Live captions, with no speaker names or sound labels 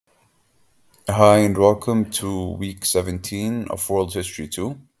Hi, and welcome to week 17 of World History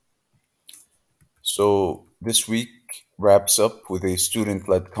 2. So, this week wraps up with a student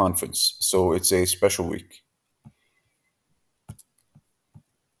led conference, so it's a special week.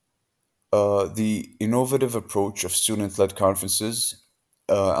 The innovative approach of student led conferences,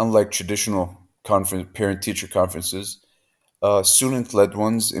 unlike traditional parent teacher conferences, student led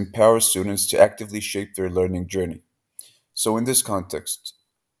ones empower students to actively shape their learning journey. So, in this context,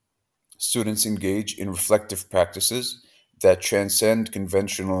 students engage in reflective practices that transcend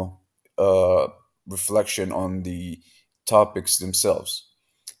conventional uh, reflection on the topics themselves.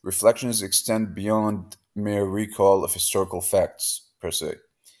 Reflections extend beyond mere recall of historical facts, per se.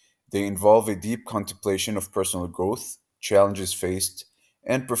 They involve a deep contemplation of personal growth, challenges faced,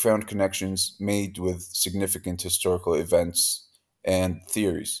 and profound connections made with significant historical events and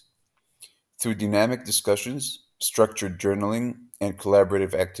theories. Through dynamic discussions, structured journaling, and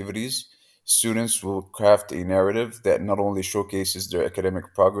collaborative activities, students will craft a narrative that not only showcases their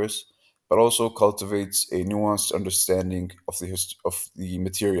academic progress, but also cultivates a nuanced understanding of of the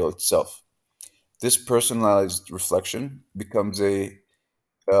material itself. This personalized reflection can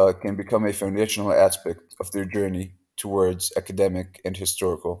become a foundational aspect of their journey towards academic and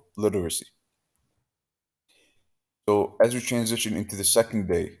historical literacy. So, as we transition into the second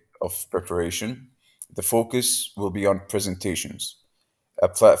day of preparation, the focus will be on presentations, a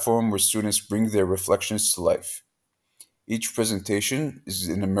platform where students bring their reflections to life. Each presentation is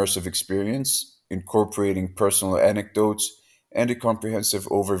an immersive experience, incorporating personal anecdotes and a comprehensive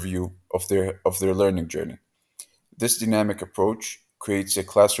overview of their learning journey. This dynamic approach creates a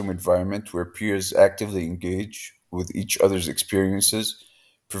classroom environment where peers actively engage with each other's experiences,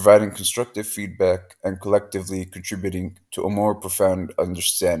 providing constructive feedback and collectively contributing to a more profound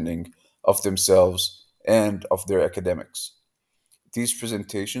understanding of themselves and of their academics. These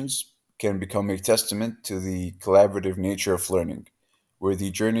presentations can become a testament to the collaborative nature of learning, where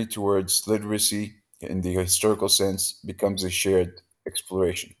the journey towards literacy in the historical sense becomes a shared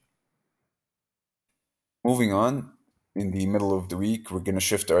exploration. Moving on, in the middle of the week, we're going to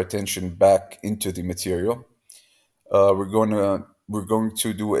shift our attention back into the material. We're going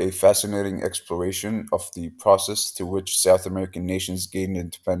to do a fascinating exploration of the process through which South American nations gained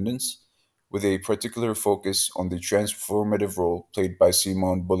independence, with a particular focus on the transformative role played by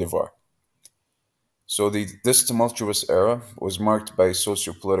Simon Bolivar. This tumultuous era was marked by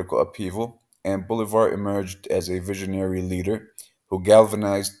socio-political upheaval, and Bolivar emerged as a visionary leader who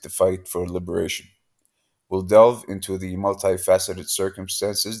galvanized the fight for liberation. We'll delve into the multifaceted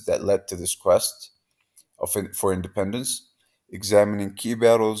circumstances that led to this quest for independence, examining key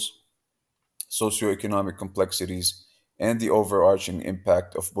battles, socioeconomic complexities, and the overarching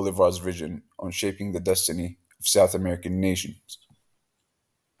impact of Bolivar's vision on shaping the destiny of South American nations.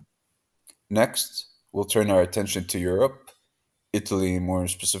 Next, we'll turn our attention to Europe, Italy more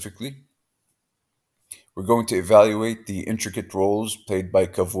specifically. We're going to evaluate the intricate roles played by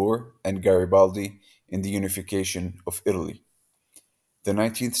Cavour and Garibaldi in the unification of Italy. The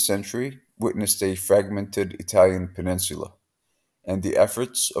 19th century witnessed a fragmented Italian peninsula, and the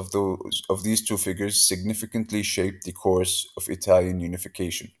efforts of these two figures significantly shaped the course of Italian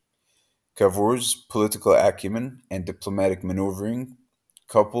unification. Cavour's political acumen and diplomatic maneuvering,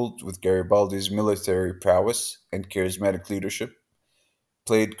 coupled with Garibaldi's military prowess and charismatic leadership,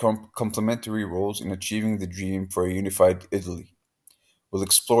 played complementary roles in achieving the dream for a unified Italy. We'll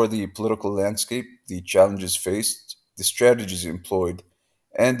explore the political landscape, the challenges faced, the strategies employed,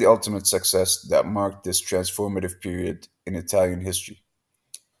 and the ultimate success that marked this transformative period in Italian history.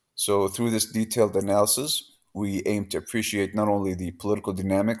 So, through this detailed analysis, we aim to appreciate not only the political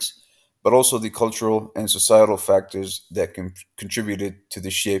dynamics, but also the cultural and societal factors that contributed to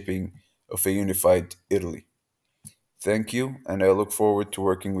the shaping of a unified Italy. Thank you, and I look forward to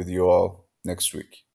working with you all next week.